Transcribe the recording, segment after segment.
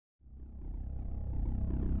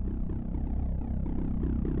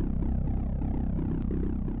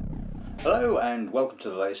Hello and welcome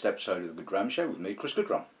to the latest episode of the Dram Show with me, Chris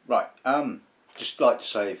Goodrum. Right, just like to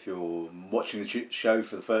say if you're watching the show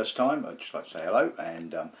for the first time, I'd just like to say hello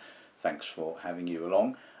and thanks for having you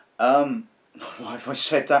along. Why have I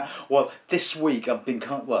said that? Well, this week I've been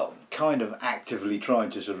kind of actively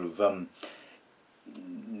trying to sort of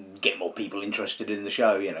get more people interested in the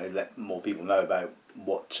show. You know, let more people know about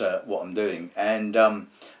what I'm doing. And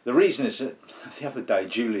the reason is that the other day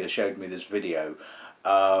Julia showed me this video.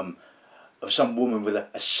 Of some woman with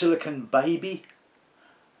a silicone baby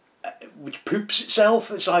which poops itself.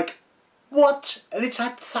 It's like, what? And it's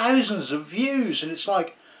had thousands of views, and it's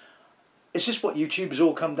like, is this what YouTube has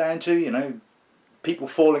all come down to? You know, people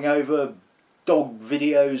falling over dog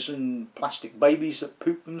videos and plastic babies that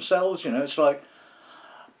poop themselves. You know, it's like,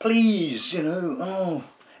 please, you know. Oh,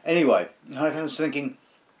 anyway, I was thinking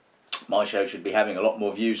my show should be having a lot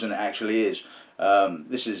more views than it actually is.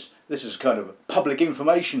 This is kind of a public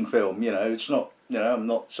information film, you know. It's not, you know, I'm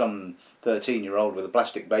not some 13-year-old with a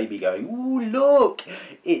plastic baby going, ooh, look,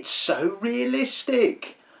 it's so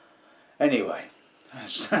realistic. Anyway,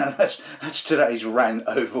 that's today's rant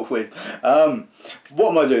over with.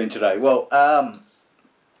 What am I doing today? Well, I'm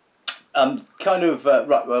kind of,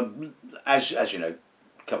 as you know,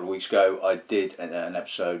 a couple of weeks ago I did an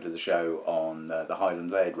episode of the show on the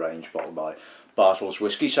Highland Ledaig range bottled by Bartles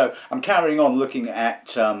Whisky, so I'm carrying on looking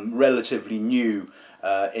at relatively new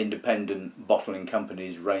independent bottling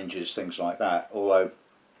companies, ranges, things like that, although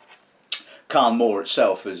Carn Mor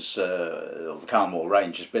itself is, or the Carn Mor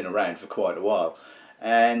range has been around for quite a while,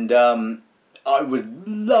 and I would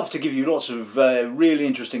love to give you lots of really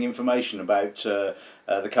interesting information about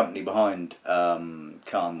the company behind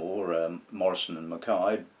Carn Mor, Morrison and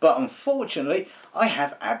Mackay, but unfortunately I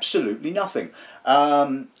have absolutely nothing.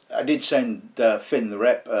 I did send Finn the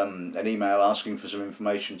rep an email asking for some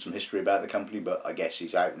information, some history about the company, but I guess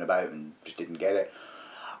he's out and about and just didn't get it.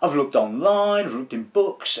 I've looked online, I've looked in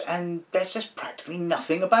books, and there's just practically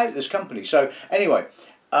nothing about this company. So anyway,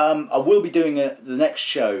 I will be doing the next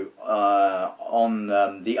show on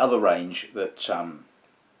the other range that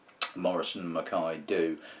Morrison and Mackay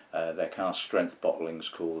do, their cask strength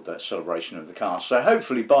bottlings called Celebration of the Cask. So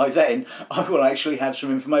hopefully by then I will actually have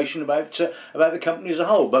some information about the company as a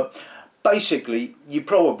whole. But basically, you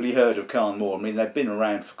probably heard of Carn Mor. I mean, they've been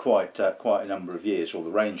around for quite a number of years, or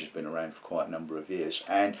the range has been around for quite a number of years,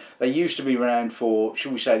 and they used to be around for,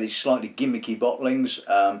 shall we say, these slightly gimmicky bottlings.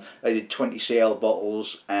 They did 20 cl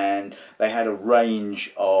bottles, and they had a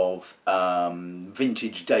range of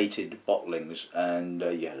vintage dated bottlings, and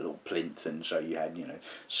you had a little plinth, and so you had, you know,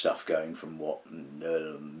 stuff going from what,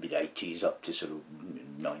 mid 80s up to sort of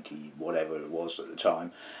 90 whatever it was at the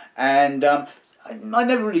time, and I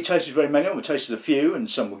never really tasted very many of them. I tasted a few, and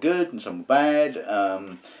some were good and some were bad,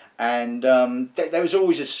 and there was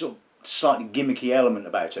always a sort of slightly gimmicky element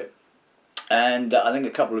about it. And I think a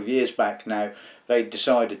couple of years back now they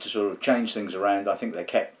decided to sort of change things around. I think they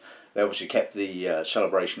obviously kept the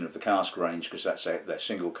Celebration of the Cask range, because that's their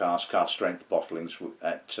single cask strength bottlings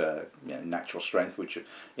at you know, natural strength, which,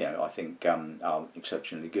 you know, I think are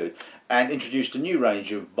exceptionally good, and introduced a new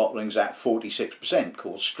range of bottlings at 46%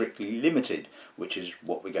 called Strictly Limited, which is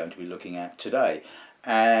what we're going to be looking at today,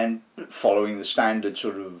 and following the standard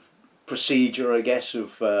sort of procedure, I guess,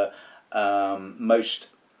 of most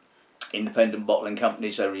independent bottling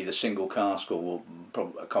companies. They're either single cask or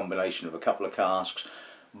probably a combination of a couple of casks,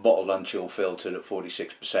 bottled, unchill, filtered at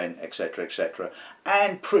 46%, etc, etc,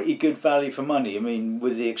 and pretty good value for money. I mean,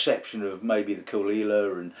 with the exception of maybe the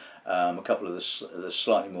Caol and a couple of the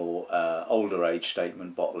slightly more older age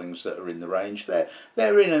statement bottlings that are in the range,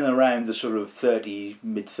 they're in and around the sort of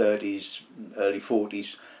mid 30s, early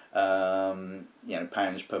 40s you know,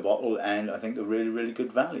 pounds per bottle, and I think a really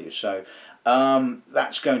good value. So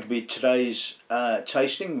that's going to be today's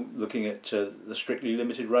tasting, looking at the Strictly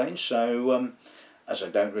Limited range. So as I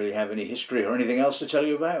don't really have any history or anything else to tell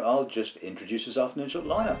you about, I'll just introduce this afternoon's sort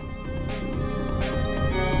of lineup.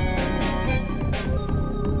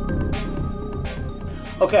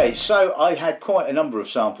 Okay, so I had quite a number of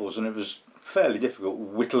samples, and it was fairly difficult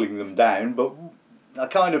whittling them down, but I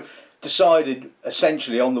kind of decided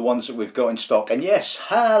essentially on the ones that we've got in stock, and yes,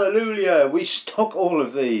 hallelujah, we stock all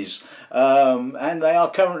of these, and they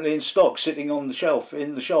are currently in stock, sitting on the shelf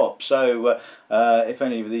in the shop. So if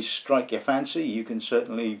any of these strike your fancy, you can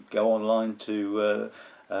certainly go online to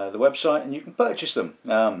the website and you can purchase them.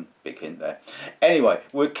 Big hint there. Anyway,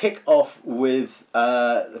 we'll kick off with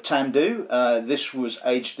the Tamdhu. This was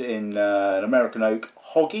aged in an American oak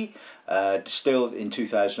hoggy, distilled in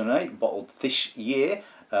 2008, bottled this year,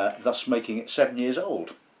 thus making it 7 years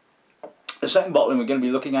old. The second bottling we're going to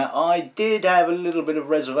be looking at, I did have a little bit of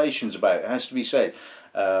reservations about, it has to be said,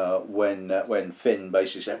 when Finn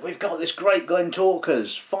basically said, we've got this great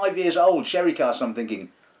Glentauchers, 5 years old, sherry cask. I'm thinking,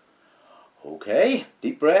 okay,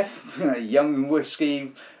 deep breath, young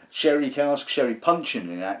whiskey, sherry cask, sherry puncheon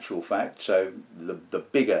in actual fact, so the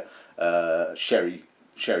bigger sherry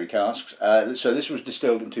casks. So this was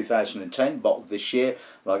distilled in 2010, bottled this year,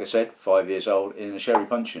 like I said, 5 years old, in a sherry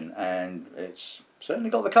puncheon, and it's certainly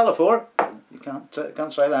got the colour for it. You can't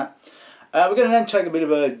say that. We're going to then take a bit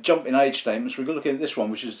of a jump in age statements. We're going to look at this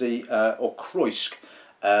one, which is the Auchroisk,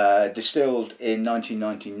 distilled in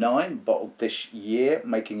 1999, bottled this year,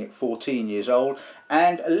 making it 14 years old,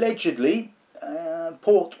 and allegedly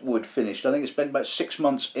portwood finished. I think it's been about 6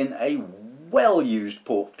 months in a well-used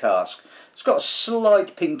port cask. It's got a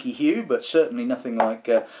slight pinky hue, but certainly nothing like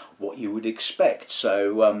what you would expect.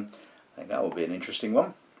 So I think that will be an interesting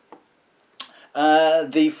one.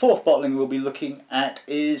 The fourth bottling we'll be looking at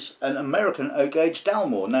is an American oak aged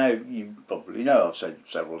Dalmore. Now, you probably know, I've said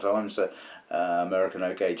several times that American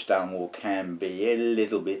oak aged Dalmore can be a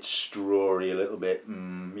little bit strawy, a little bit,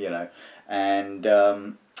 you know, and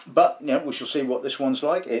but you know, we shall see what this one's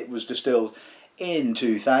like. It was distilled in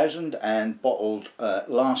 2000 and bottled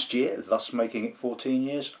last year, thus making it 14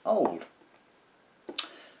 years old.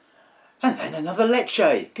 And then another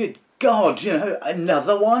Ledaig. Good God, you know,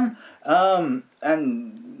 another one. And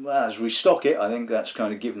well, as we stock it, I think that's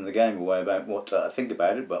kind of given the game away about what I think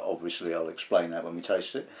about it, but obviously I'll explain that when we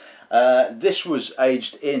taste it. This was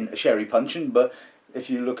aged in a sherry puncheon, but if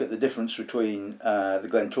you look at the difference between the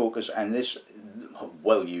Glentauchers and this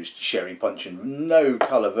well-used sherry puncheon, no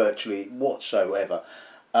colour virtually whatsoever.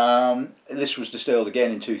 This was distilled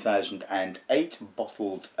again in 2008,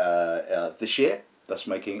 bottled this year, thus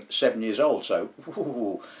making it 7 years old. So,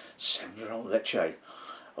 7-year-old Ledaig.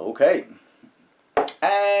 Okay.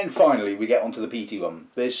 And finally, we get onto the peaty one.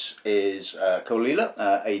 This is Caol,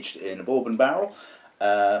 aged in a bourbon barrel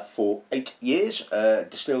for 8 years,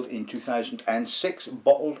 distilled in 2006,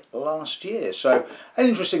 bottled last year. So an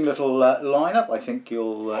interesting little lineup. I think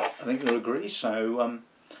you'll agree. So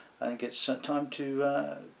I think it's time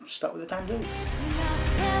to start with the Tamdhu.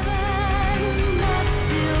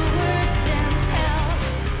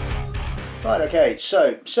 Right. Okay.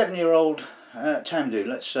 So 7-year-old Tamdhu.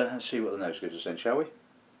 Let's see what the nose gives us then, shall we?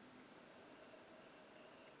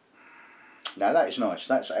 Now that is nice.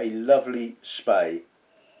 That's a lovely spey.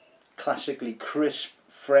 Classically crisp,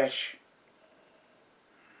 fresh.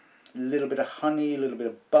 A little bit of honey, a little bit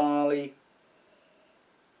of barley.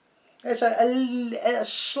 There's a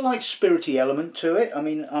slight spirity element to it. I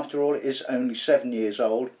mean, after all, it is only 7 years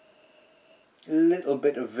old. A little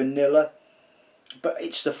bit of vanilla. But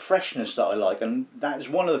it's the freshness that I like, and that is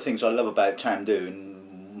one of the things I love about Tamdhu,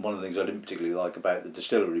 and one of the things I didn't particularly like about the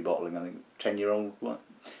distillery bottling. I think 10-year-old, what?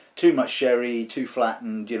 Too much sherry, too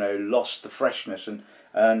flattened, you know, lost the freshness.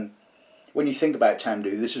 And when you think about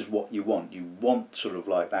Tamdhu, this is what you want. You want sort of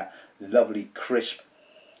like that lovely, crisp,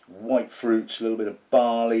 white fruits, a little bit of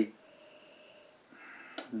barley,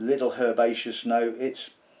 little herbaceous note. It's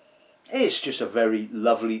just a very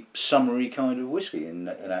lovely, summery kind of whiskey in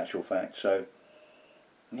actual fact. So,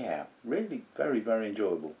 yeah, really very, very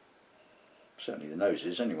enjoyable. Certainly the nose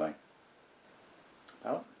is, anyway.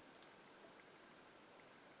 Palate.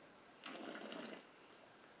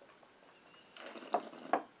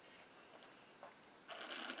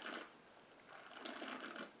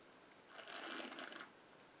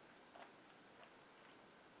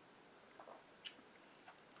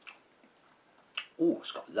 Oh,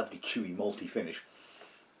 it's got a lovely chewy malty finish.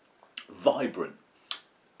 Vibrant,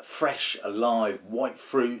 fresh, alive, white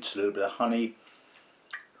fruits, a little bit of honey,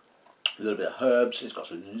 a little bit of herbs. It's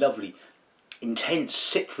got a lovely, intense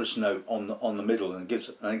citrus note on the middle, and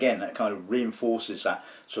gives, and again, that kind of reinforces that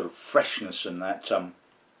sort of freshness and that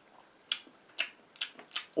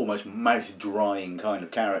almost mouth drying kind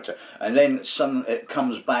of character. And then it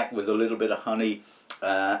comes back with a little bit of honey.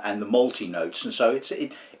 And the malty notes, and so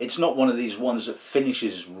it's not one of these ones that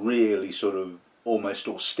finishes really sort of almost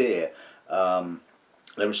austere. There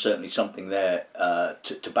is certainly something there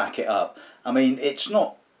to back it up. I mean, it's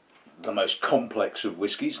not the most complex of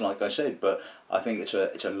whiskies, like I said, but I think it's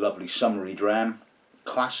a lovely summery dram,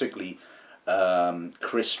 classically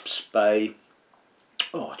crisp spey.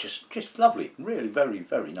 Oh, just lovely, really very,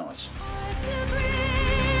 very nice.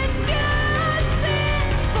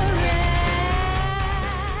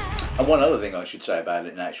 And one other thing I should say about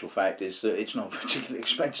it in actual fact is that it's not particularly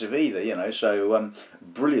expensive either, you know, so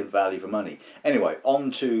brilliant value for money. Anyway, on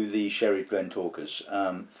to the sherry Glentauchers.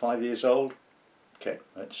 5 years old. Okay,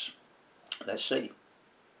 let's see.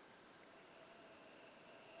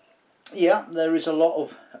 Yeah, there is a lot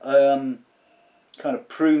of kind of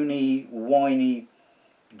pruny, winey,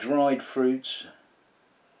 dried fruits,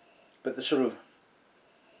 but the sort of,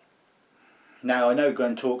 now I know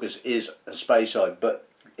Glentauchers is a Speyside, but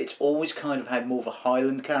it's always kind of had more of a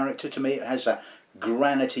Highland character to me. It has that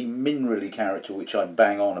granity, minerally character which I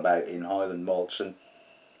bang on about in Highland malts, and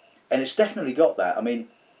it's definitely got that. I mean,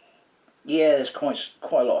 yeah, there's quite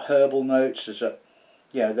a lot of herbal notes. There's a,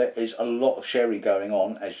 you know, there is a lot of sherry going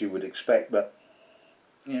on, as you would expect, but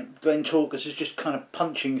you know, Glentauchers is just kind of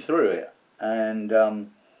punching through it, and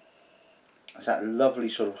it's that lovely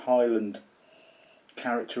sort of Highland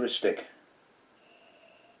characteristic.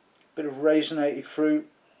 Bit of raisinated fruit,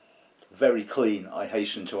 very clean, I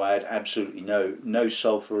hasten to add. Absolutely no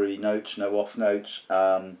sulphury notes, no off notes.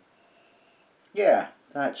 Yeah,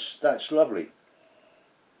 that's lovely.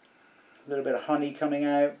 A little bit of honey coming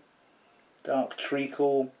out, dark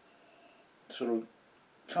treacle, sort of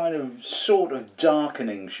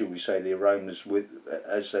darkening, shall we say, the aromas with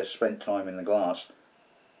as they're spent time in the glass.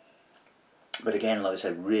 But again, like I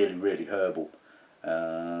said, really herbal,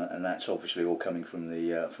 and that's obviously all coming from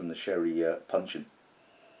the sherry puncheon.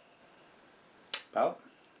 Pal?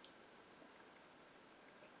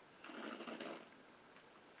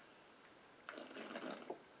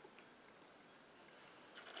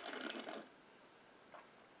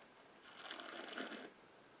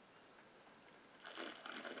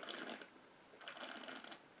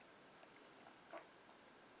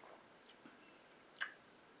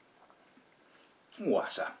 Oh,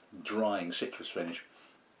 that's a drying citrus finish.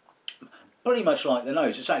 Pretty much like the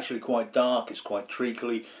nose. It's actually quite dark. It's quite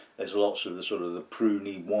treacly. There's lots of the sort of the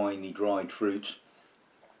pruny, winey, dried fruits.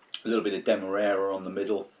 A little bit of demerara on the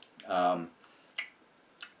middle, and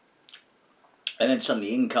then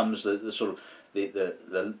suddenly in comes the sort of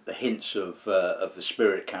the hints of the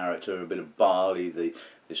spirit character. A bit of barley, the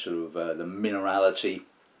sort of the minerality,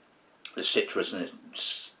 the citrus, and it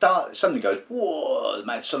suddenly goes whoa. The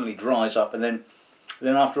mouth suddenly dries up, and then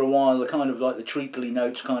after a while the kind of like the treacly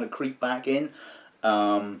notes kind of creep back in.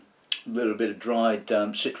 A little bit of dried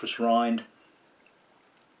citrus rind,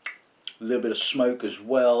 a little bit of smoke as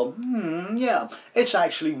well. Yeah, it's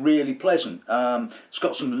actually really pleasant. It's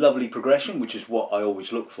got some lovely progression, which is what I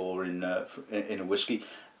always look for in a whisky,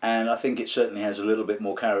 and I think it certainly has a little bit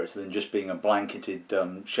more character than just being a blanketed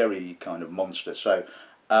sherry kind of monster. So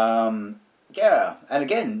yeah, and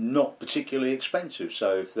again, not particularly expensive,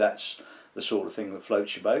 so if that's the sort of thing that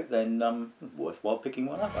floats your boat, then worthwhile picking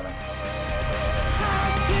one up, I think.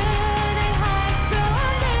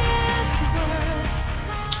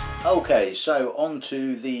 Okay, so on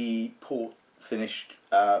to the port finished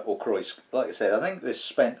Auchroisk. Like I said, I think this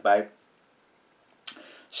spent about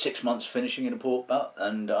 6 months finishing in a port butt,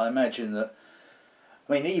 and I imagine that,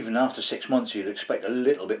 I mean, even after 6 months you'd expect a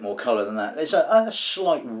little bit more colour than that. There's a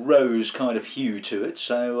slight rose kind of hue to it,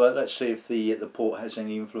 so let's see if the port has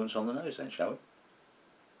any influence on the nose then, shall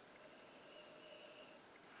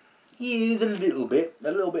we? Yeah, a little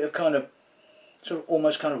bit of kind of, sort of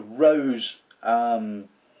almost kind of rose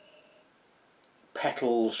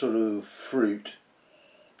petal sort of fruit.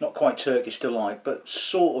 Not quite Turkish delight, but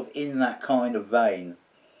sort of in that kind of vein.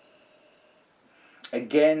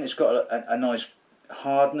 Again, it's got a nice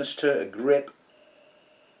hardness to it, a grip,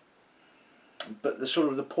 but the sort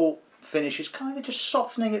of the port finish is kind of just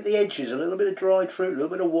softening at the edges, a little bit of dried fruit, a little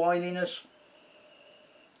bit of wininess,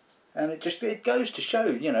 and it goes to show,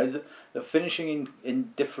 you know, the finishing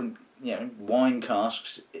in different, you know, wine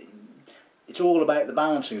casks, it's all about the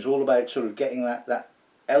balancing. It's all about sort of getting that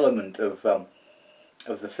element of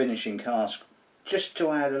the finishing cask, just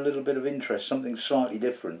to add a little bit of interest, something slightly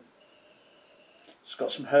different. It's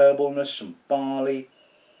got some herbalness, some barley,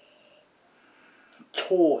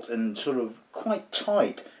 taut and sort of quite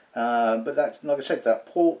tight, but that, like I said, that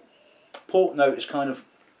port note is kind of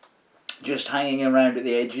just hanging around at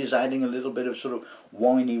the edges, adding a little bit of sort of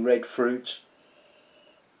winey red fruits.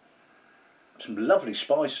 Some lovely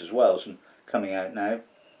spice as well, some coming out now.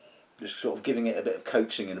 Just sort of giving it a bit of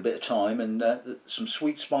coaxing and a bit of time, and some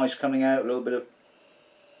sweet spice coming out, a little bit of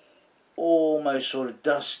almost sort of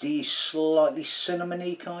dusty, slightly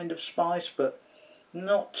cinnamony kind of spice, but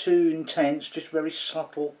not too intense, just very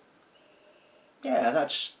subtle. Yeah,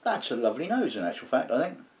 that's a lovely nose in actual fact, I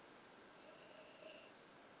think.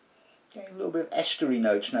 Getting a little bit of estery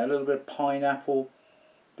notes now, a little bit of pineapple,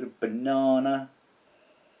 a bit of banana.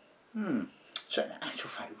 So in actual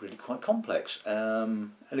fact really quite complex.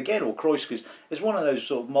 And again, Auchroisk is one of those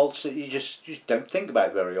sort of malts that you just don't think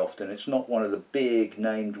about very often. It's not one of the big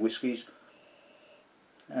named whiskies,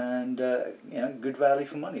 and you know, good value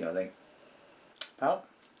for money, I think. Pal?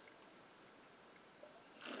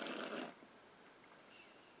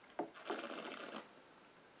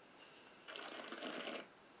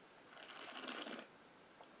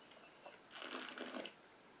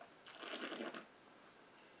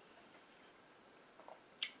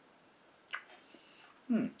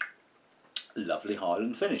 Lovely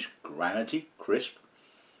Highland finish, granity, crisp.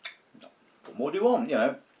 What more do you want, you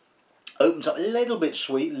know? Opens up a little bit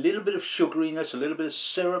sweet, a little bit of sugariness, a little bit of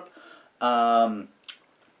syrup, and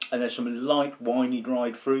there's some light winey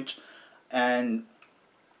dried fruits, and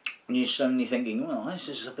you're suddenly thinking, well, this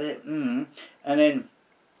is a bit, and then,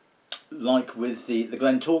 like with the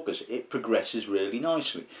Glentauchers, it progresses really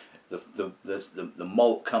nicely. The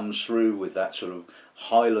malt comes through with that sort of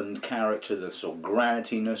Highland character, the sort of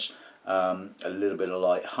granitiness, a little bit of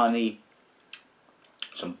light honey,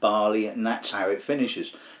 some barley, and that's how it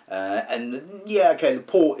finishes. And yeah, okay, the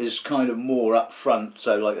port is kind of more up front,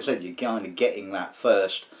 so like I said, you're kind of getting that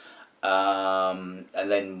first, and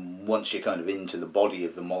then once you're kind of into the body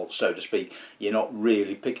of the malt, so to speak, you're not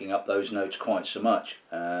really picking up those notes quite so much,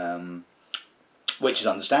 which is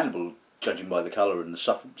understandable judging by the colour and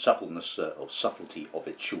the suppleness or subtlety of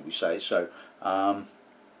it, shall we say. So,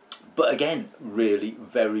 but again, really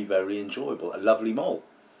very, very enjoyable. A lovely malt.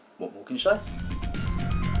 What more can you say?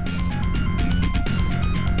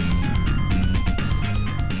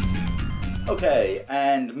 Okay,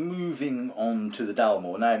 and moving on to the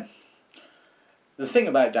Dalmore. Now, the thing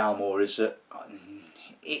about Dalmore is that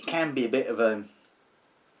it can be a bit of a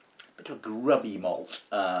grubby malt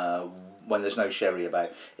when there's no sherry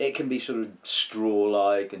about. It can be sort of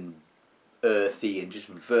straw-like and earthy and just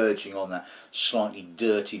verging on that slightly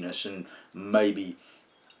dirtiness, and maybe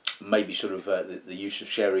sort of the use of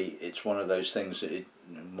sherry. It's one of those things that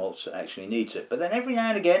malts actually needs it. But then every now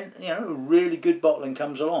and again, you know, a really good bottling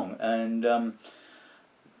comes along, and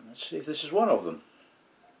let's see if this is one of them.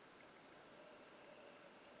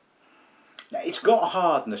 Now, it's got a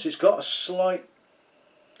hardness. It's got a slight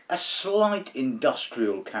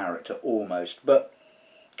industrial character almost, but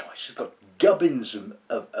gosh, it's got gubbins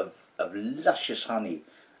of luscious honey.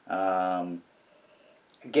 Again,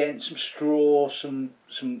 some straw, some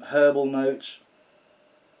herbal notes.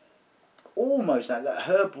 Almost that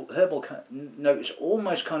herbal note is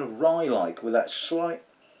almost kind of rye-like, with that slight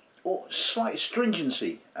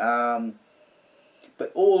astringency.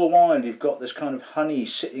 But all the while you've got this kind of honey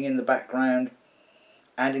sitting in the background,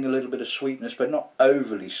 adding a little bit of sweetness, but not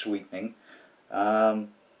overly sweetening. Again,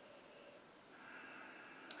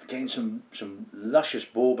 some luscious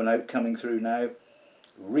bourbon oak coming through now.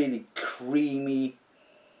 Really creamy,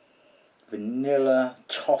 vanilla,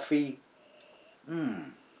 toffee.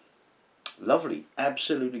 Lovely,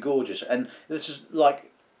 absolutely gorgeous. And this is, like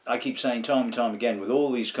I keep saying time and time again, with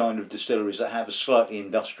all these kind of distilleries that have a slightly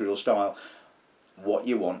industrial style, what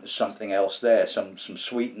you want is something else there, some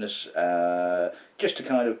sweetness, just to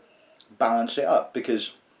kind of balance it up,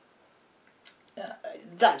 because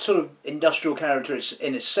that sort of industrial character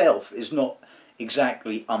in itself is not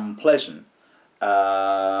exactly unpleasant,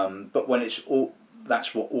 but when it's all,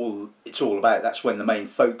 that's what it's all about. That's when the main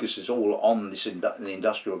focus is all on this the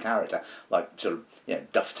industrial character, like sort of, you know,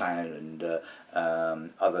 Dufftown and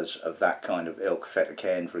others of that kind of ilk, Feta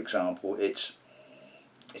Cairn, for example. It's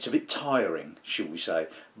a bit tiring, shall we say,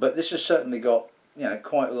 but this has certainly got, you know,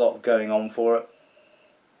 quite a lot going on for it.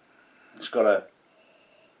 It's got a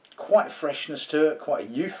quite a freshness to it, quite a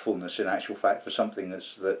youthfulness in actual fact for something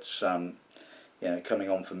that's you know, coming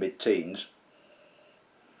on for mid-teens.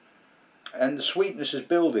 And the sweetness is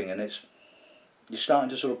building, and you're starting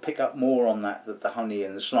to sort of pick up more on that the honey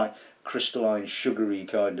and the slight crystalline, sugary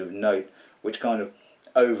kind of note, which kind of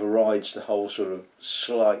overrides the whole sort of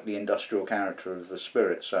slightly industrial character of the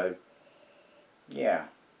spirit. So, yeah,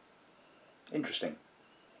 interesting.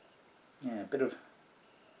 Yeah, a bit of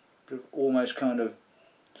almost kind of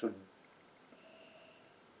sort of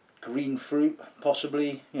green fruit,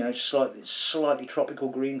 possibly. You know, slightly tropical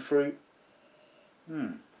green fruit.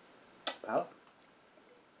 Palate.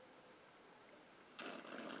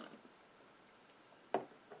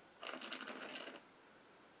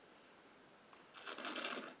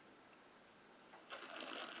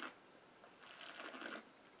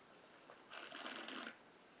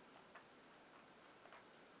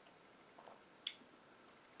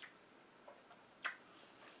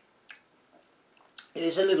 It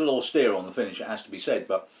is a little austere on the finish, it has to be said,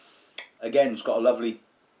 but again, it's got a lovely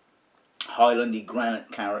Highlandy granite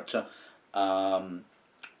character. A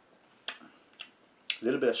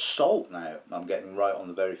little bit of salt now I'm getting right on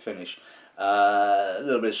the very finish. A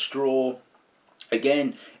little bit of straw.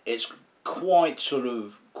 Again, it's quite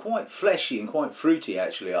fleshy and quite fruity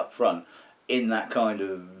actually up front, in that kind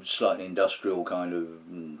of slightly industrial kind of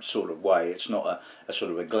sort of way. It's not a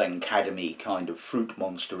sort of a Glencademy kind of fruit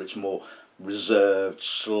monster. It's more reserved,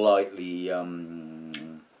 slightly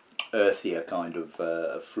earthier kind of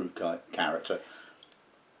fruit character.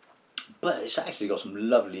 but it's actually got some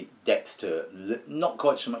lovely depth to it. Not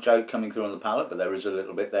quite so much oak coming through on the palate, but there is a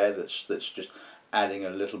little bit there that's just adding a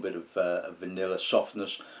little bit of vanilla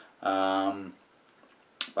softness. But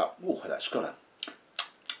that's got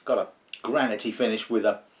a granity finish with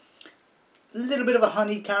a little bit of a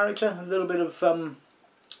honey character, a little bit of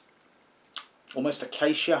almost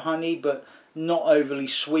acacia honey, but not overly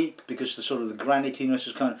sweet, because the sort of the granitiness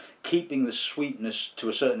is kind of keeping the sweetness to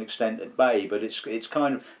a certain extent at bay, but it's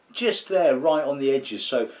kind of just there right on the edges,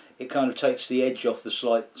 so it kind of takes the edge off the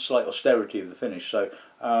slight austerity of the finish. So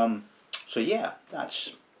so yeah,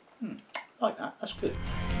 that's like that. That's good.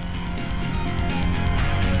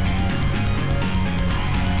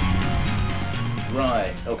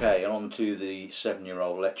 Right, okay, and on to the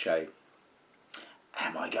 7-year-old Ledaig.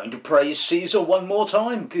 Am I going to praise Caesar one more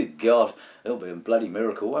time? Good God, it'll be a bloody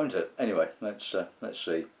miracle, won't it? Anyway, let's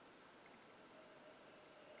see.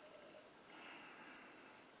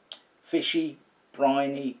 Fishy,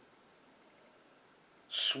 briny,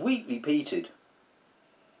 sweetly peated.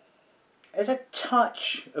 There's a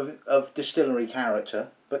touch of distillery character,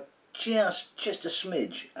 but just a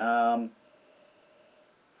smidge. A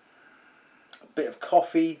bit of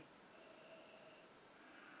coffee.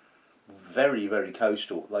 Very, very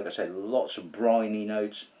coastal. Like I said, lots of briny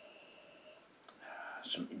notes.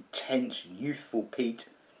 Some intense, youthful peat.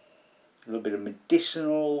 A little bit of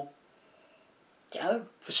medicinal. You know,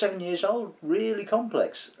 for 7 years old, really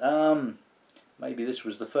complex. Maybe this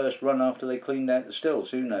was the first run after they cleaned out the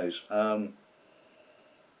stills. Who knows?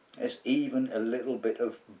 There's even a little bit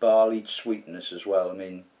of barley sweetness as well. I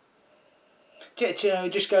mean, you know,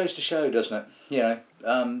 it just goes to show, doesn't it? You know,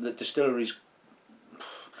 that distilleries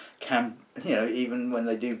can, you know, even when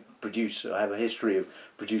they do produce, or have a history of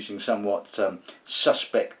producing somewhat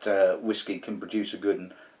suspect whiskey, can produce a good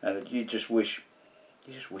one, and you just wish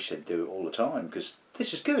they'd do it all the time, because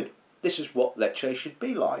this is good. This is what Ledaig should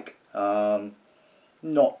be like.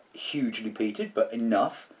 Not hugely peated, but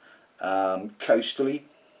enough. Coastally,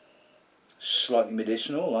 slightly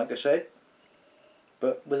medicinal, like I said,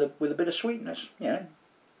 but with a bit of sweetness. You know,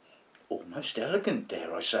 almost elegant,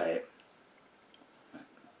 dare I say it.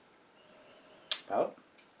 Palate.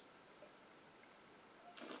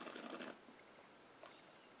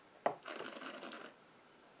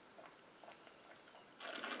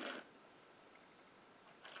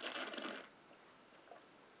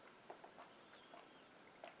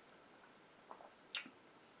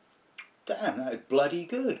 Damn, that is bloody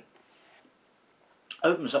good.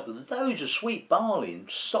 Opens up with loads of sweet barley and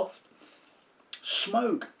soft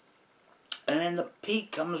smoke. And then the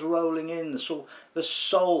peat comes rolling in, the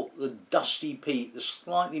salt, the dusty peat, the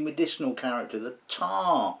slightly medicinal character, the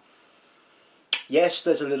tar. Yes,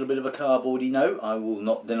 there's a little bit of a cardboardy note, I will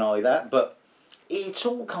not deny that, but it's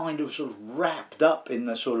all kind of sort of wrapped up in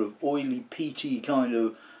the sort of oily, peaty kind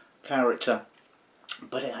of character.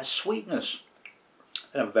 But it has sweetness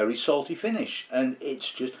and a very salty finish, and it's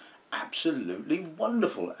just absolutely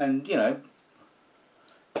wonderful. And, you know,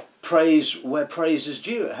 praise where praise is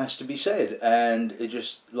due, it has to be said. And it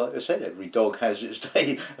just, like I said, every dog has its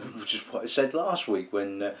day, which is what I said last week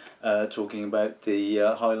when talking about the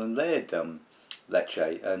Highland Laird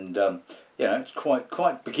Ledaig. And you know, it's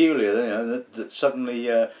quite peculiar, you know, that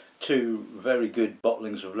suddenly two very good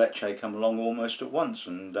bottlings of Ledaig come along almost at once,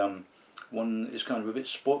 and one is kind of a bit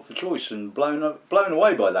spoilt for choice and blown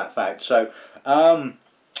away by that fact. So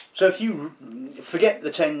so if you forget the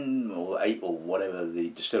 10 or 8 or whatever the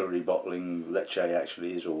distillery bottling Ledaig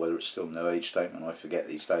actually is, or whether it's still no age statement, I forget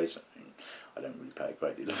these days. I don't really pay a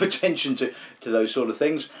great deal of attention to those sort of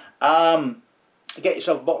things. Get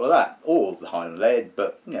yourself a bottle of that, or the Highland Laird,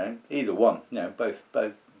 but you know, either one. You know, both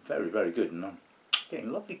very, very good, and I'm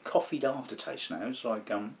getting lovely coffeed aftertaste now. It's like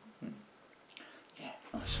yeah,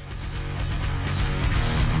 nice.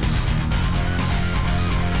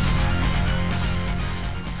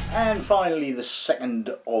 And finally, the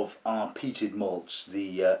second of our peated malts,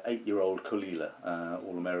 the 8-year-old Caol,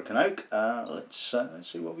 All American Oak. Let's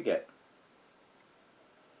see what we get.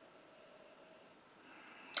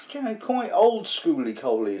 You know, quite old schooly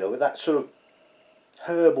Caol with that sort of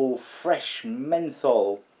herbal, fresh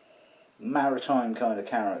menthol, maritime kind of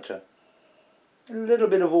character. A little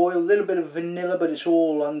bit of oil, a little bit of vanilla, but it's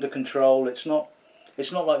all under control. It's not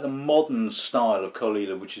like the modern style of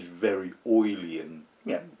Caol, which is very oily and,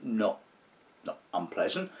 yeah, not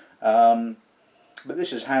unpleasant. But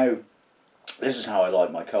this is how I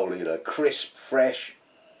like my Caol. Crisp, fresh,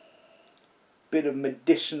 bit of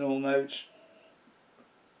medicinal notes,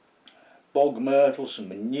 bog myrtle, some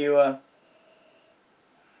manure,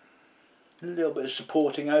 a little bit of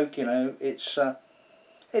supporting oak. You know, it's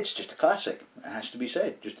It's just a classic, it has to be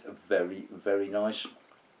said. Just a very, very nice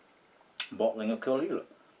bottling of Caol.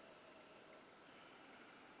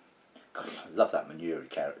 God, I love that manure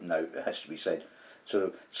carrot note, it has to be said. Sort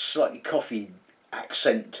of slightly coffee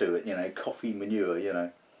accent to it, you know, coffee manure, you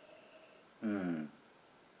know.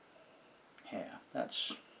 Yeah,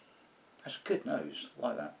 that's a good nose, I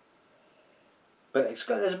like that. But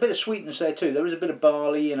there's a bit of sweetness there too. There is a bit of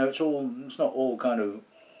barley, you know. It's not all kind of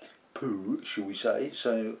poo, shall we say?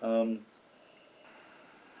 So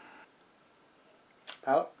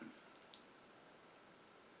palate.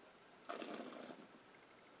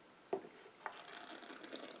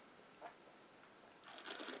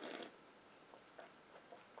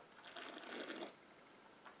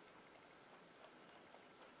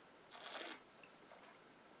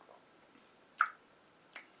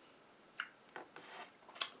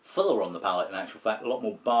 Fuller on the palate in actual fact, a lot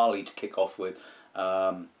more barley to kick off with,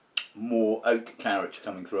 more oak character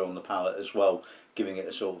coming through on the palate as well, giving it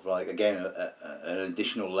a sort of like, again, an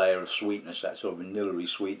additional layer of sweetness, that sort of vanilla-y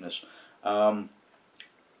sweetness. Probably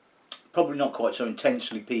not quite so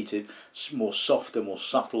intensely peated, more softer, more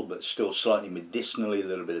subtle, but still slightly medicinally, a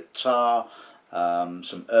little bit of tar,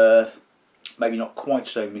 some earth, maybe not quite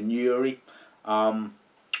so manure-y.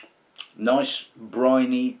 Nice,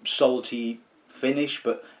 briny, salty finish,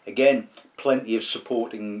 but again, plenty of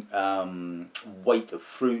supporting weight of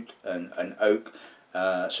fruit and oak,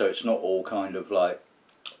 so it's not all kind of like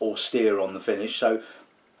austere on the finish, so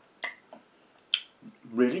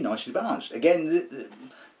really nicely balanced. Again,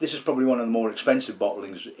 this is probably one of the more expensive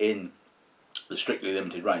bottlings in the strictly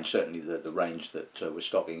limited range, certainly the range that we're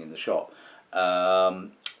stocking in the shop.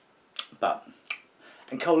 And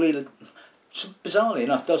Caol, bizarrely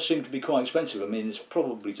enough, does seem to be quite expensive. I mean, it's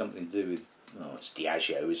probably something to do with, oh, it's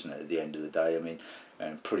Diageo, isn't it, at the end of the day? I mean,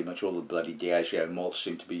 pretty much all the bloody Diageo malts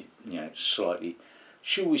seem to be, you know, slightly,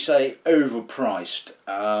 shall we say, overpriced.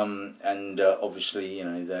 And obviously, you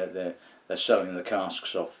know, they're selling the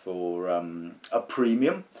casks off for a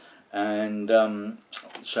premium, and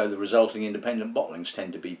so the resulting independent bottlings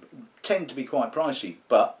tend to be quite pricey,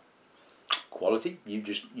 but quality, you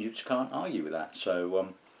just can't argue with that. So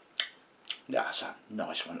that's a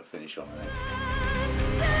nice one to finish on, I think.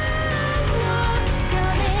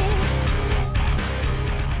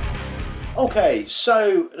 Okay,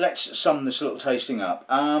 so let's sum this little tasting up.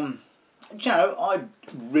 You know, I'm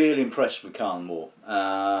really impressed with Carn Mor.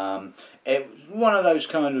 It was one of those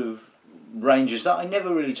kind of ranges that I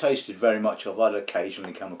never really tasted very much of. I'd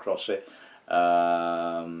occasionally come across it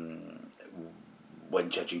when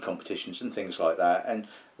judging competitions and things like that. And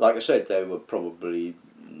like I said, they were probably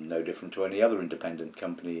no different to any other independent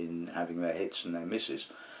company in having their hits and their misses.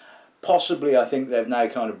 Possibly, I think they've now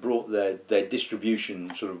kind of brought their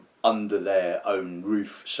distribution sort of under their own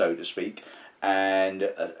roof, so to speak, and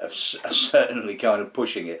are certainly kind of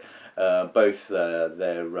pushing it, both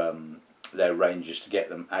their ranges to get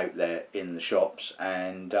them out there in the shops,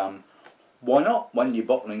 and why not, when you're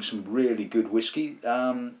bottling some really good whiskey,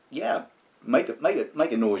 yeah, make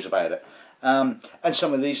a noise about it. And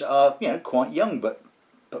some of these are, you know, quite young, but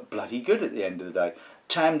bloody good at the end of the day.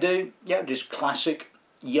 Tamdhu, yeah, just classic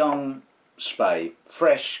young spey,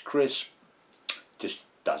 fresh, crisp, just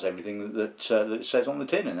does everything that that it says on the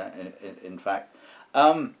tin. In fact,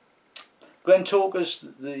 Glentauchers,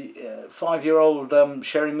 the 5-year-old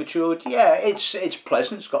sherry matured, yeah, it's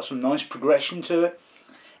pleasant. It's got some nice progression to it.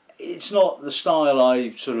 It's not the style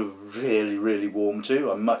I sort of really warm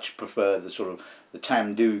to. I much prefer the sort of the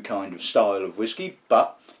Tamdhu kind of style of whiskey,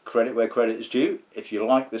 but credit where credit is due. If you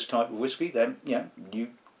like this type of whiskey, then yeah, you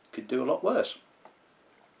could do a lot worse.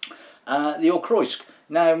 The Auchroisk.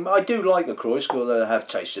 Now, I do like Auchroisk, although I have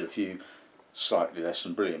tasted a few slightly less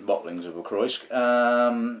than brilliant bottlings of Auchroisk.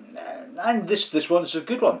 And this one's a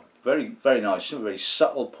good one. Very nice, very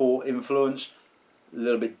subtle port influence, a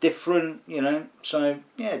little bit different, you know. So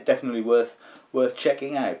yeah, definitely worth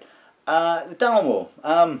checking out. The Dalmore.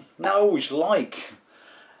 Now I always like.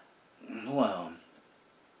 Well,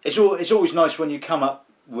 it's always nice when you come up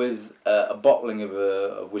with a bottling of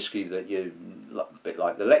a whiskey that you, a bit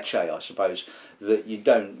like the Ledaig, I suppose, that you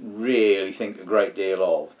don't really think a great deal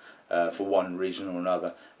of for one reason or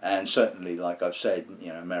another. And certainly, like I've said,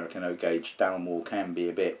 you know, American oak aged Dalmore can be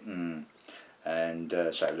a bit, and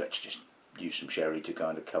so let's just use some sherry to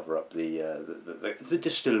kind of cover up the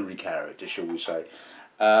distillery character, shall we say.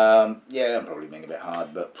 Yeah, I'm probably being a bit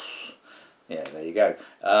hard, but yeah, there you go.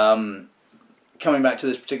 Coming back to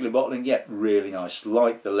this particular bottling, yeah, really nice.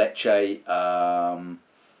 Like the Ledaig,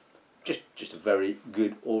 just a very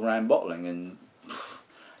good all-round bottling, and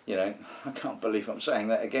you know, I can't believe I'm saying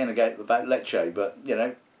that again about Ledaig, but you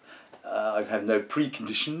know, I have no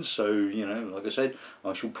preconditions, so, you know, like I said,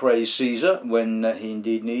 I shall praise Caesar when he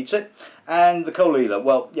indeed needs it. And the Caol,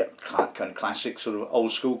 well, yeah, kind of classic sort of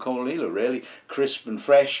old school Caol, really, crisp and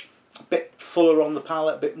fresh, a bit fuller on the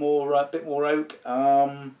palate, a bit more oak.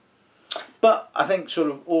 But I think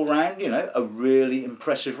sort of all round, you know, a really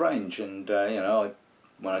impressive range. And you know,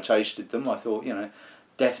 when I tasted them, I thought, you know,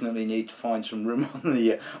 definitely need to find some room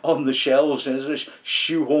on the shelves and just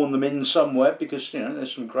shoehorn them in somewhere, because, you know,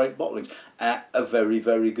 there's some great bottlings at a very,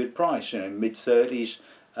 very good price. You know, mid-30s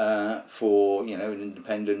for, you know, an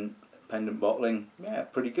independent bottling. Yeah,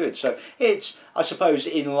 pretty good. So it's, I suppose,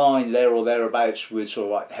 in line there or thereabouts with sort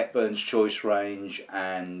of like Hepburn's Choice range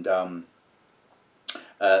and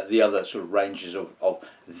the other sort of ranges of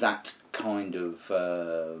that kind of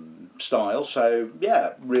style. So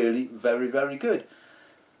yeah, really very, very good.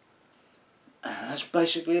 That's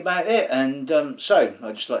basically about it. And so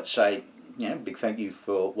I'd just like to say, you know, big thank you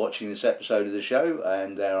for watching this episode of the show.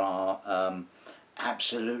 And there are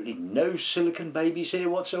absolutely no silicon babies here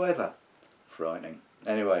whatsoever. Frightening.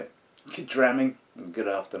 Anyway, good dramming and good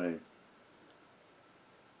afternoon.